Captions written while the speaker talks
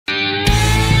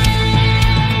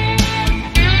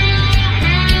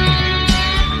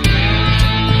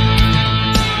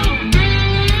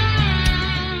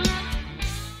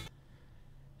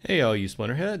all you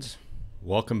Splinterheads.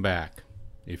 Welcome back.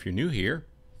 If you're new here,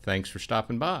 thanks for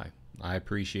stopping by. I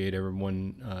appreciate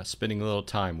everyone spending a little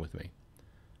time with me.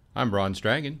 I'm Bronze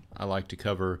Dragon. I like to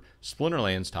cover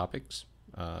Splinterlands topics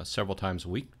several times a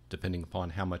week, depending upon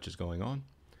how much is going on.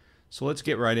 So let's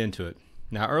get right into it.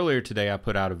 Now, earlier today I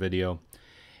put out a video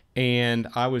and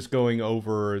I was going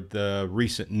over the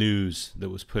recent news that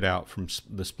was put out from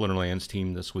the Splinterlands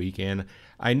team this week, and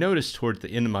I noticed towards the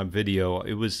end of my video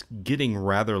it was getting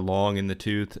rather long in the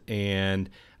tooth, and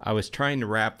I was trying to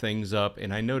wrap things up,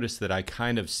 and I noticed that I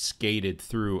kind of skated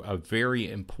through a very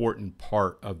important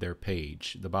part of their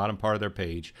page, the bottom part of their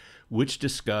page, which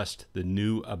discussed the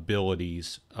new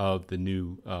abilities of the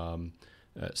new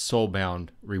Soulbound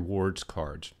rewards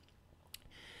cards.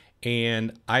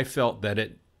 And I felt that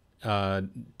it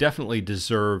definitely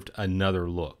deserved another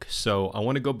look. So I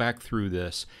want to go back through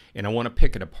this and I want to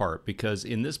pick it apart, because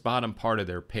in this bottom part of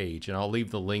their page, and I'll leave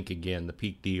the link again, the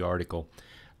Peak D article,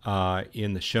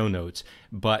 in the show notes,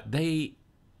 but they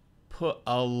put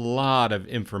a lot of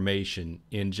information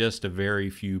in just a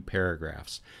very few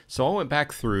paragraphs. So I went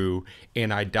back through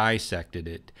and I dissected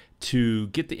it to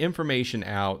get the information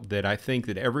out that I think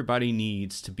that everybody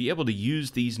needs to be able to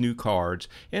use these new cards.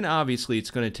 And obviously it's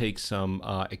going to take some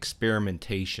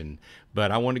experimentation,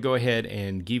 but I want to go ahead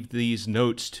and give these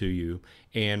notes to you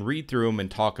and read through them and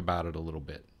talk about it a little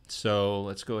bit. So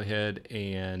let's go ahead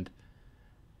and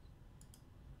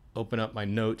open up my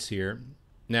notes here.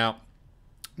 Now,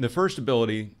 the first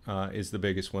ability is the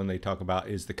biggest one they talk about,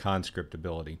 is the conscript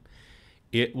ability.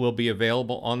 It will be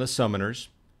available on the summoners,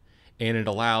 and it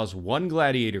allows one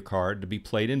gladiator card to be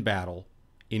played in battle,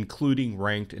 including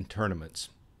ranked and tournaments.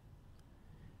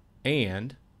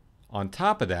 And on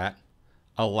top of that,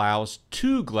 allows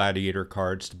 2 gladiator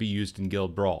cards to be used in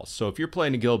guild brawls. So if you're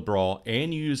playing a guild brawl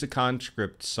and you use a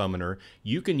conscript summoner,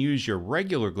 you can use your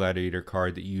regular gladiator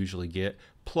card that you usually get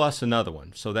plus another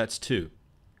one. So that's 2.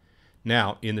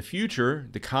 Now, in the future,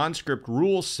 the conscript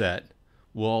rule set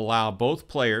will allow both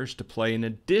players to play an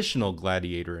additional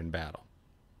gladiator in battle.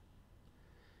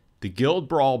 The Guild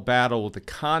Brawl battle with the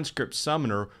conscript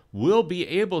summoner will be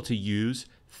able to use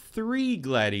 3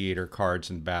 gladiator cards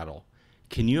in battle.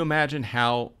 Can you imagine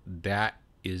how that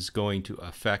is going to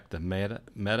affect the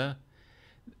meta?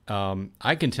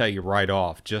 I can tell you right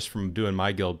off, just from doing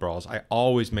my guild brawls, I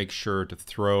always make sure to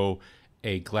throw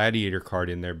a gladiator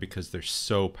card in there because they're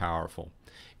so powerful.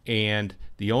 And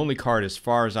the only card, as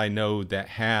far as I know, that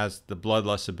has the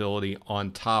Bloodlust ability on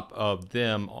top of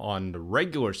them on the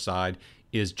regular side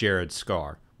is Jared's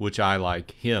Scar, which I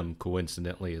like him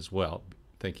coincidentally as well. I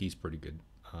think he's pretty good,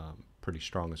 pretty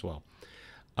strong as well.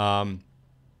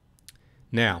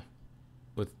 Now,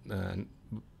 with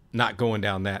not going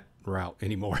down that route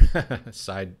anymore,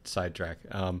 sidetrack.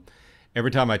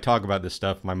 Every time I talk about this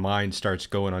stuff, my mind starts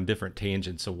going on different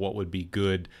tangents of what would be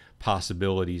good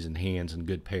possibilities and hands and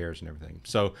good pairs and everything.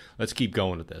 So let's keep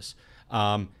going with this.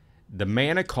 The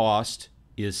mana cost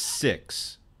is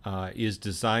 6. Is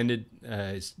designed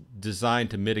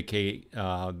to mitigate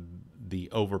the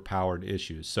overpowered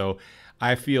issues. So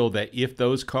I feel that if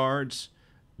those cards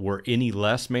were any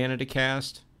less mana to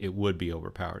cast, it would be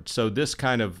overpowered. So this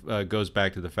kind of goes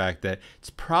back to the fact that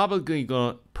it's probably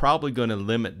going to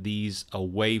limit these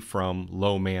away from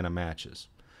low mana matches.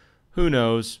 Who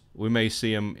knows? We may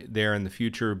see them there in the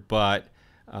future, but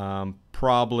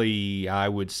probably I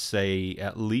would say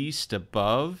at least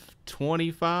above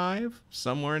 25,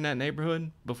 somewhere in that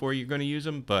neighborhood before you're going to use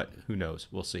them, but who knows?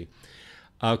 We'll see.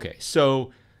 Okay,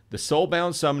 so the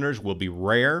Soulbound Summoners will be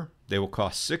rare. They will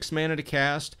cost 6 mana to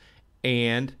cast,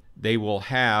 and they will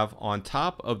have, on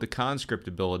top of the conscript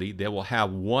ability, they will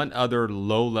have one other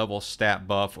low-level stat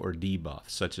buff or debuff,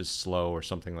 such as slow or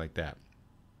something like that.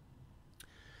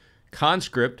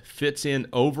 Conscript fits in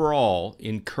overall,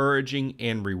 encouraging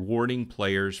and rewarding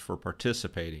players for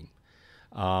participating,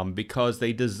 because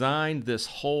they designed this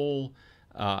whole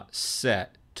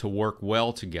set to work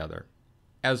well together,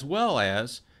 as well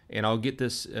as, and I'll get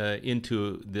this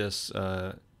into this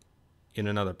in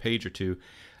another page or two,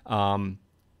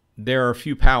 there are a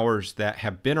few powers that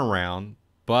have been around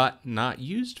but not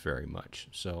used very much.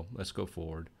 So let's go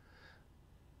forward.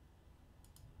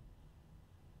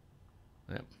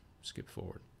 Yep. Skip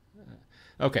forward.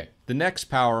 Okay, the next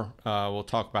power we'll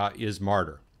talk about is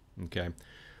Martyr. Okay,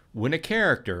 when a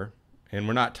character, and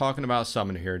we're not talking about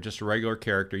summoner here, just a regular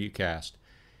character you cast,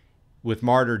 with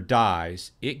Martyr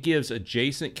dies, it gives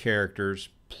adjacent characters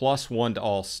 +1 to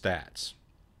all stats.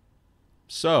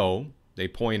 So they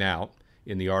point out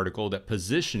in the article that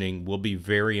positioning will be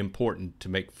very important to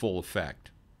make full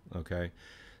effect. Okay,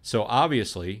 so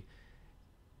obviously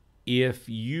if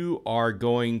you are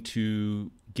going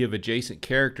to give adjacent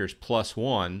characters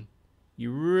 +1,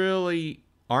 you really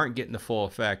aren't getting the full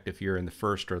effect if you're in the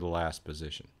first or the last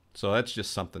position. So that's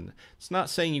just something. It's not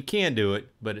saying you can do it,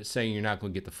 but it's saying you're not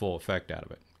going to get the full effect out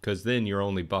of it, because then you're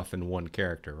only buffing one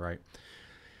character, right?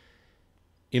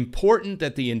 Important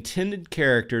that the intended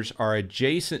characters are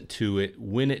adjacent to it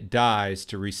when it dies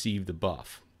to receive the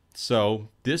buff. So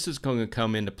this is going to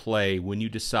come into play when you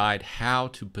decide how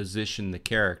to position the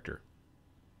character.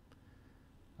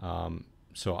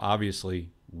 So obviously,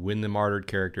 when the martyred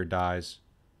character dies,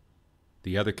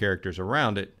 the other characters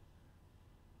around it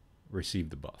receive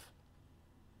the buff.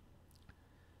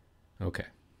 Okay,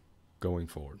 going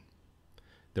forward.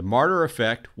 The martyr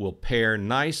effect will pair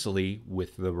nicely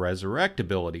with the resurrect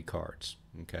ability cards.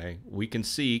 Okay, we can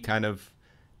see kind of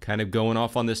going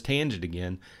off on this tangent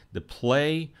again. The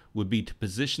play would be to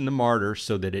position the martyr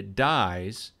so that it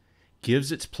dies,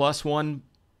 gives its +1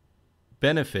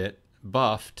 benefit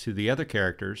buff to the other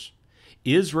characters,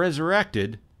 is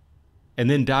resurrected, and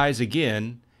then dies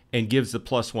again and gives the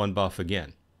 +1 buff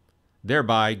again,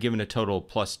 thereby giving a total of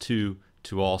 +2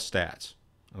 to all stats.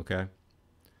 Okay.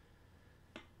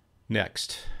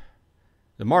 Next,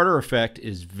 the martyr effect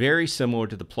is very similar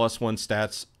to the +1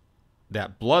 stats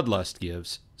that Bloodlust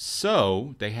gives,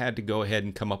 so they had to go ahead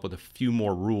and come up with a few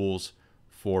more rules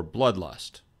for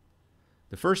Bloodlust.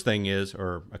 The first thing is,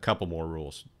 or a couple more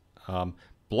rules,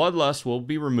 Bloodlust will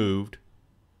be removed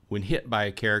when hit by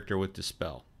a character with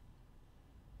Dispel.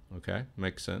 Okay,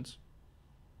 makes sense.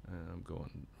 I'm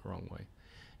going the wrong way.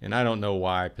 And I don't know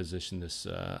why I positioned this.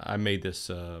 I made this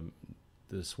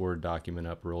this Word document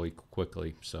up really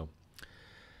quickly. So,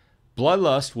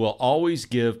 Bloodlust will always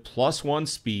give +1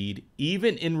 speed,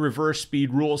 even in reverse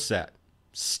speed rule set.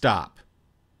 Stop.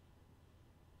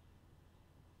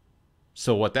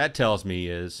 So what that tells me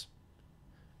is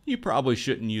you probably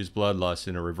shouldn't use Bloodlust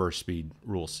in a reverse speed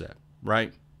rule set,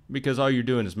 right? Because all you're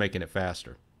doing is making it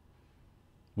faster,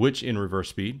 which in reverse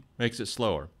speed makes it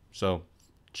slower. So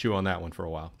chew on that one for a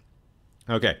while.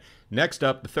 Okay, next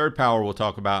up, the third power we'll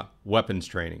talk about, weapons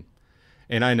training.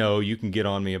 And I know you can get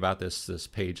on me about this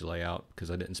page layout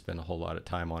because I didn't spend a whole lot of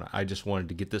time on it. I just wanted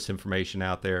to get this information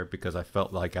out there because I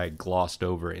felt like I glossed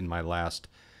over it in my last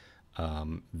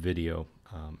video.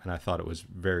 And I thought it was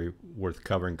very worth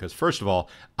covering because, first of all,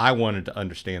 I wanted to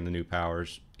understand the new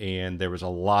powers, and there was a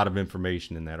lot of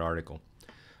information in that article.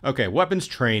 Okay, weapons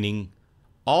training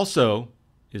also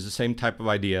is the same type of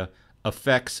idea,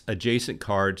 affects adjacent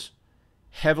cards,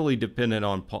 heavily dependent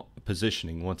on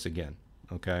positioning once again.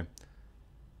 Okay.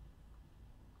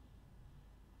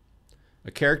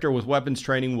 A character with weapons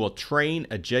training will train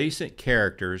adjacent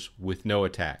characters with no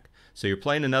attack. So you're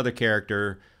playing another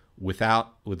character with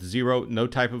no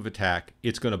type of attack.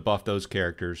 It's going to buff those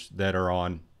characters that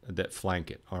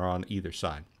flank it, or on either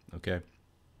side. Okay.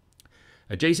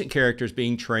 Adjacent characters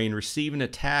being trained receive an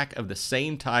attack of the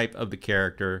same type of the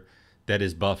character that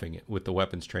is buffing it with the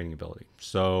weapons training ability.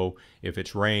 So if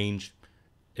it's range,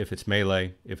 if it's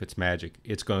melee, if it's magic,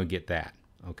 it's going to get that.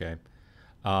 Okay.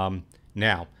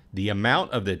 Now, the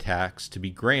amount of the attacks to be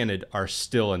granted are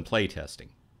still in playtesting.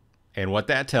 And what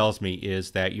that tells me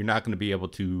is that you're not going to be able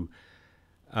to,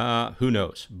 who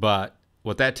knows, but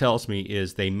what that tells me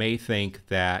is they may think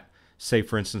that, say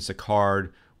for instance, a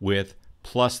card with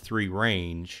 +3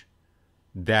 range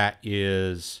that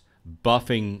is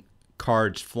buffing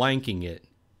cards flanking it,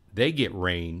 they get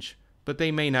range, but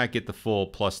they may not get the full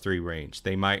 +3 range.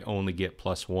 They might only get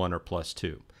 +1 or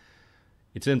 +2.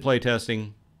 It's in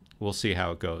playtesting. We'll see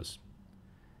how it goes.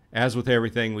 As with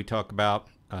everything we talk about,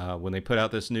 when they put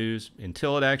out this news,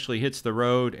 until it actually hits the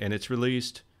road and it's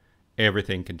released,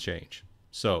 everything can change.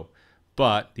 So,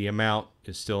 but the amount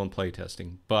is still in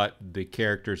playtesting, but the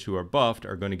characters who are buffed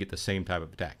are going to get the same type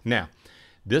of attack. Now,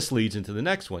 this leads into the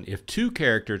next one. If two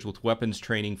characters with weapons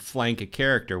training flank a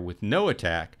character with no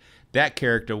attack, that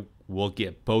character will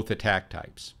get both attack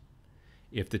types.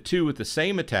 If the two with the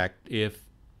same attack, if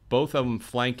both of them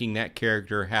flanking that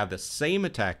character have the same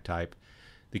attack type,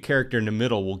 the character in the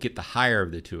middle will get the higher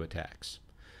of the two attacks.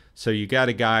 So you got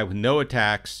a guy with no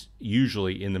attacks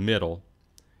usually in the middle,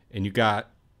 and you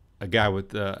got a guy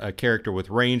with a character with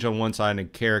range on one side and a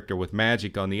character with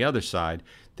magic on the other side,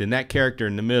 then that character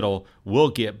in the middle will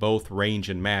get both range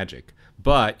and magic.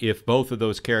 But if both of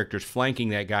those characters flanking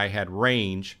that guy had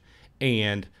range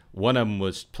and one of them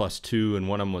was +2 and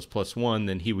one of them was +1,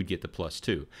 then he would get the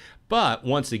 +2. But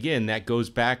once again, that goes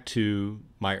back to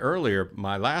my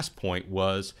last point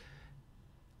was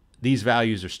these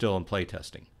values are still in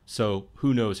playtesting. So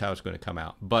who knows how it's going to come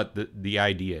out, but the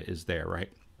idea is there,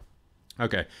 right?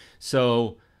 Okay,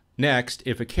 so next,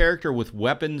 if a character with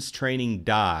weapons training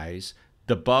dies,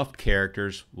 the buffed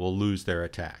characters will lose their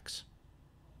attacks.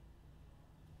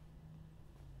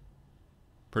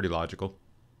 Pretty logical.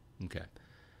 Okay.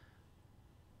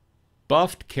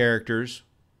 Buffed characters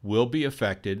will be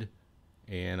affected,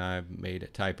 and I've made a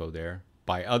typo there,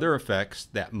 by other effects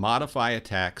that modify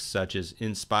attacks such as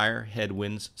Inspire,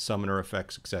 Headwinds, Summoner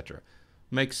effects, etc.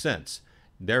 Makes sense.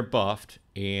 They're buffed,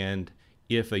 and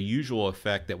if a usual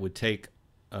effect that would take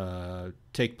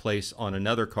place on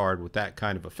another card with that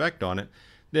kind of effect on it,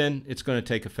 then it's going to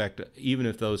take effect even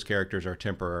if those characters are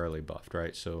temporarily buffed,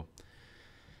 right? So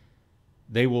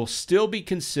they will still be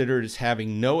considered as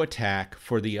having no attack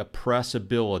for the Oppress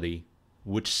ability,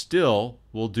 which still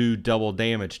will do double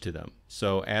damage to them.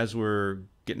 So as we're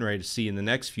getting ready to see in the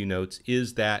next few notes,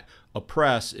 is that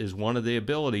Oppress is one of the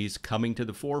abilities coming to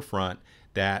the forefront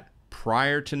that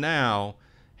prior to now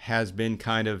has been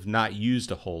kind of not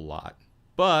used a whole lot.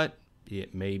 But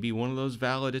it may be one of those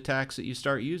valid attacks that you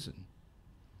start using.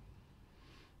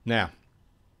 Now,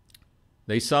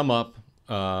 they sum up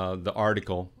the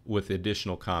article with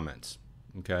additional comments.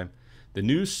 Okay, the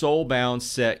new Soulbound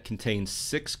set contains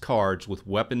 6 cards with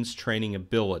weapons training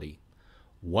ability,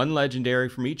 1 legendary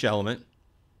from each element,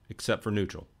 except for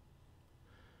neutral.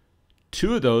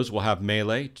 2 of those will have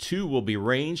melee, 2 will be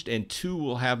ranged, and 2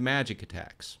 will have magic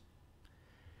attacks.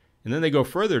 And then they go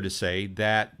further to say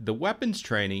that the weapons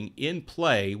training in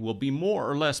play will be more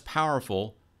or less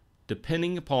powerful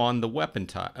depending upon the weapon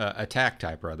attack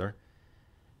type,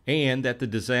 and that the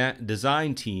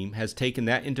design team has taken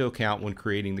that into account when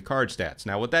creating the card stats.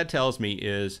 Now, what that tells me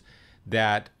is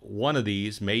that one of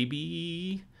these,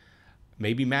 maybe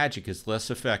magic is less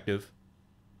effective,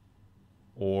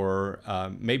 or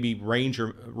maybe range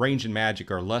and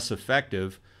magic are less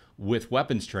effective with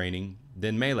weapons training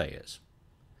than melee is.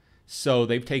 So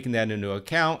they've taken that into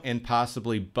account and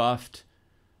possibly buffed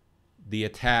the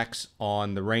attacks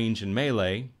on the range and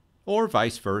melee, or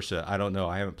vice versa. I don't know.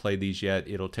 I haven't played these yet.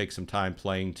 It'll take some time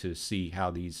playing to see how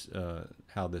this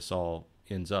all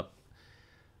ends up.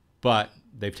 But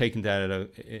they've taken that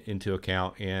into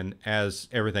account, and as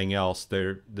everything else,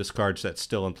 this card set's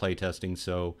still in play testing,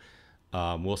 so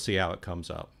we'll see how it comes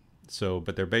up. So,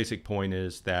 but their basic point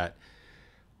is that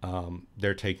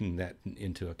they're taking that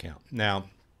into account. Now,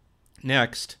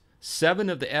 next, 7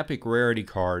 of the epic rarity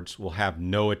cards will have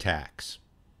no attacks.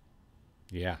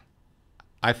 Yeah.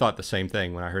 I thought the same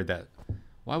thing when I heard that.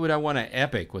 Why would I want an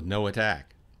epic with no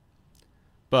attack?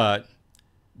 But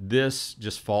this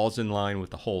just falls in line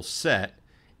with the whole set,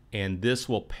 and this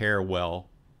will pair well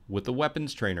with the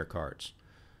weapons trainer cards.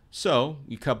 So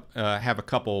you have a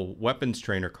couple weapons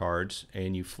trainer cards,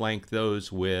 and you flank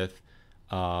those with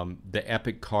the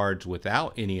epic cards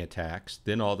without any attacks.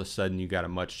 Then all of a sudden you got a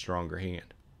much stronger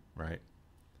hand, right?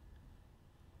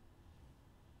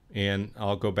 And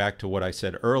I'll go back to what I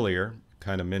said earlier,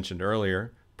 kind of mentioned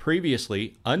earlier.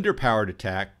 Previously, underpowered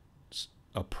attacks,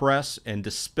 Oppress and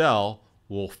Dispel,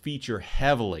 will feature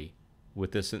heavily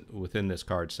within this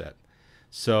card set.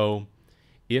 So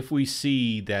if we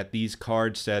see that these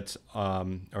card sets,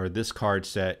 or this card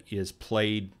set is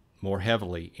played more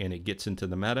heavily and it gets into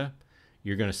the meta,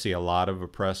 you're going to see a lot of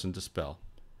Oppress and Dispel.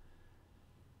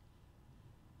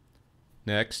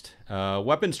 Next,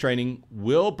 weapons training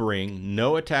will bring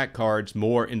no attack cards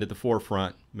more into the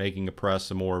forefront, making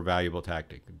Oppress a more valuable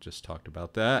tactic. I just talked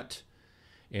about that.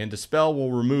 And Dispel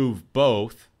will remove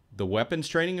both the weapons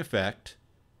training effect,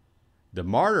 the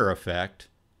Martyr effect,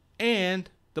 and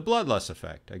the Bloodlust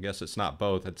effect. I guess it's not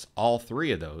both, it's all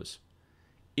 3 of those.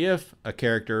 If a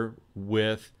character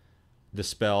with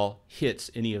Dispel hits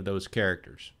any of those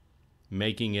characters,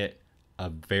 making it a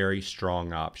very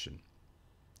strong option.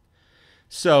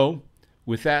 So,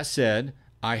 with that said,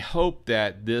 I hope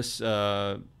that this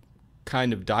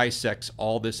kind of dissects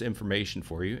all this information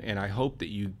for you, and I hope that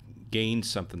you gained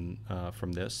something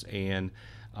from this. And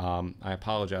I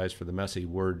apologize for the messy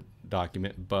Word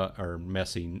document, or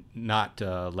messy, not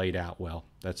laid out well.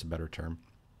 That's a better term.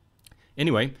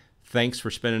 Anyway, thanks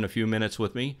for spending a few minutes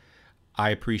with me. I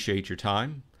appreciate your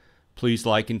time. Please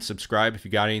like and subscribe if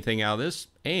you got anything out of this.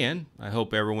 And I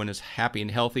hope everyone is happy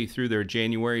and healthy through their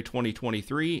January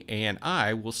 2023. And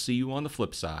I will see you on the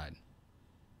flip side.